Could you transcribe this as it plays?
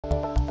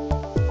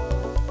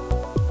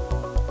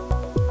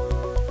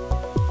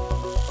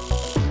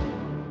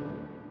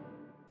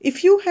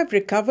If you have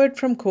recovered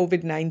from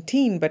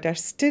COVID-19 but are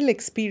still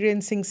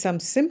experiencing some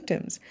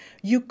symptoms,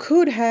 you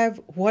could have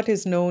what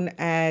is known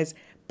as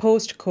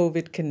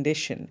post-COVID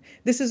condition.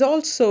 This is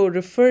also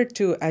referred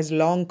to as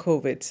long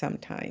COVID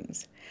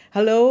sometimes.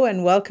 Hello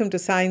and welcome to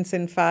Science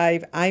in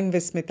 5. I'm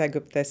Vismita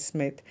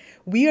Gupta-Smith.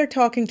 We are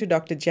talking to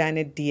Dr.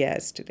 Janet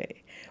Diaz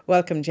today.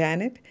 Welcome,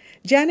 Janet.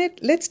 Janet,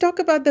 let's talk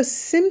about the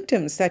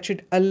symptoms that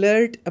should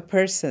alert a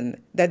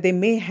person that they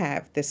may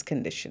have this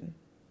condition.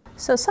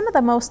 So some of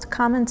the most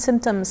common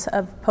symptoms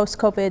of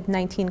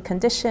post-COVID-19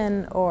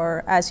 condition,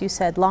 or as you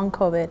said, long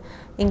COVID,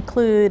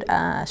 include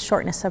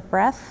shortness of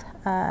breath,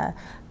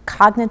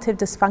 cognitive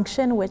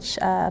dysfunction, which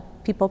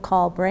people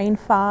call brain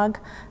fog,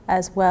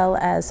 as well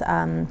as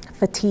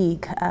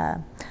fatigue.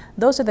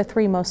 Those are the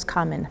three most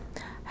common.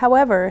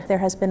 However, there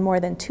has been more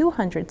than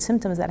 200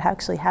 symptoms that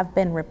actually have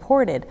been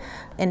reported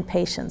in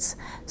patients.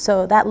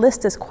 So that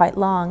list is quite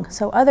long.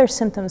 So other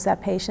symptoms that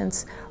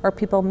patients or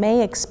people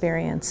may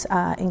experience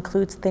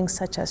includes things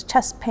such as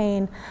chest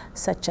pain,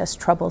 such as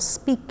trouble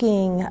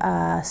speaking.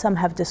 Some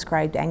have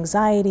described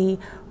anxiety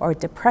or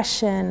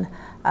depression,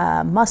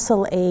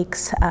 muscle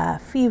aches,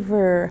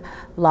 fever,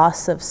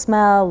 loss of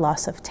smell,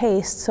 loss of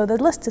taste. So the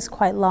list is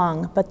quite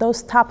long, but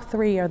those top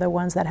three are the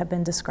ones that have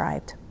been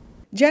described.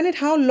 Janet,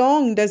 how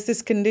long does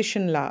this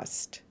condition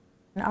last?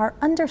 Our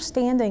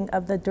understanding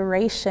of the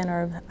duration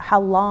or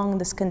how long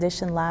this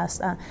condition lasts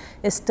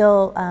is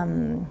still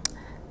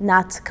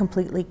not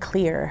completely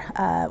clear.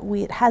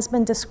 It has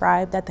been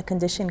described that the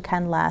condition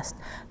can last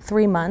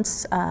 3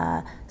 months.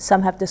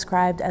 Some have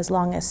described as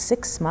long as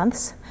 6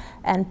 months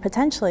and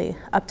potentially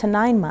up to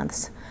 9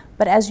 months.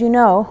 But as you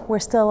know, we're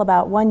still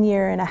about 1.5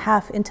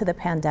 years into the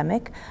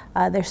pandemic.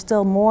 There's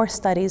still more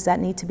studies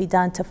that need to be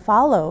done to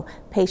follow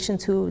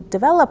patients who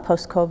develop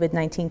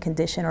post-COVID-19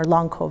 condition or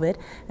long COVID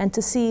and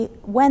to see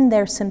when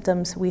their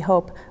symptoms, we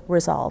hope,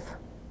 resolve.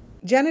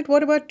 Janet,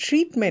 what about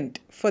treatment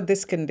for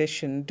this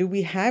condition? Do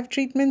we have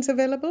treatments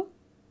available?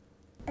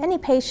 Any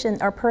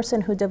patient or person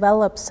who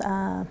develops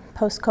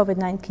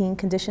post-COVID-19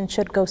 condition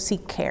should go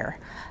seek care.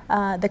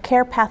 The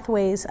care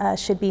pathways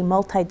should be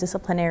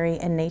multidisciplinary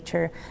in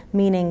nature,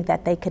 meaning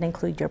that they can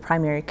include your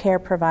primary care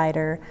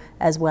provider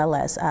as well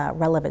as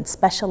relevant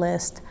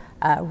specialists,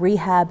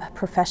 rehab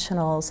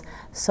professionals,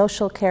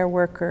 social care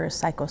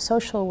workers,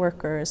 psychosocial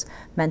workers,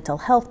 mental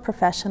health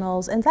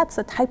professionals, and that's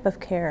the type of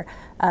care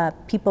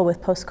people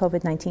with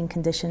post-COVID-19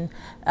 condition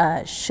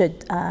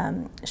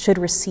should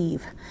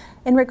receive.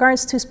 In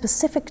regards to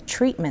specific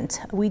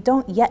treatment, we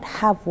don't yet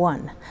have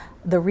one.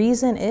 The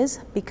reason is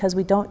because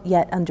we don't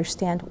yet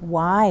understand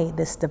why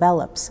this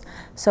develops.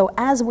 So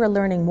as we're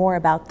learning more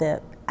about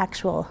the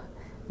actual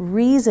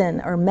reason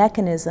or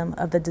mechanism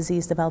of the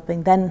disease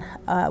developing, then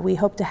we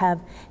hope to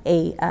have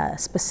a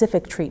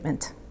specific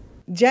treatment.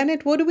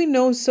 Janet, what do we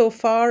know so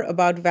far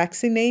about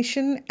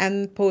vaccination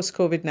and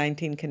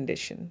post-COVID-19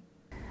 condition?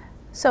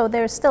 So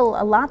there's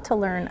still a lot to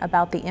learn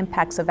about the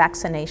impacts of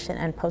vaccination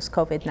and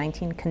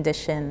post-COVID-19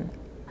 condition.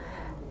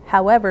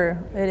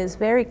 However, it is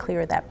very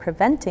clear that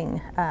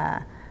preventing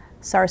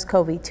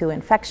SARS-CoV-2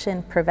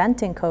 infection,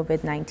 preventing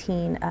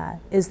COVID-19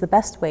 is the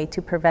best way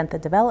to prevent the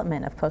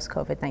development of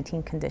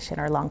post-COVID-19 condition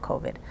or long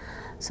COVID.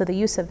 So the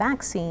use of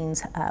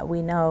vaccines,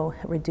 we know,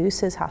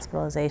 reduces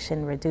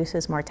hospitalization,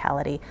 reduces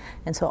mortality,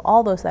 and so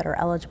all those that are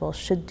eligible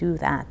should do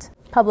that.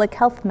 Public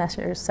health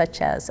measures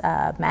such as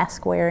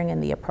mask wearing in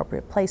the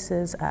appropriate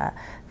places,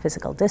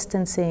 physical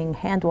distancing,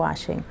 hand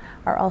washing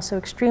are also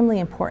extremely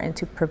important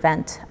to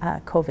prevent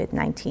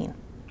COVID-19.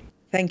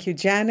 Thank you,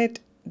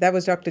 Janet. That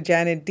was Dr.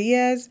 Janet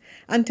Diaz.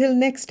 Until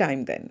next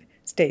time then,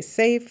 stay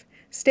safe,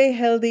 stay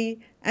healthy,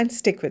 and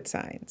stick with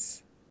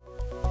science.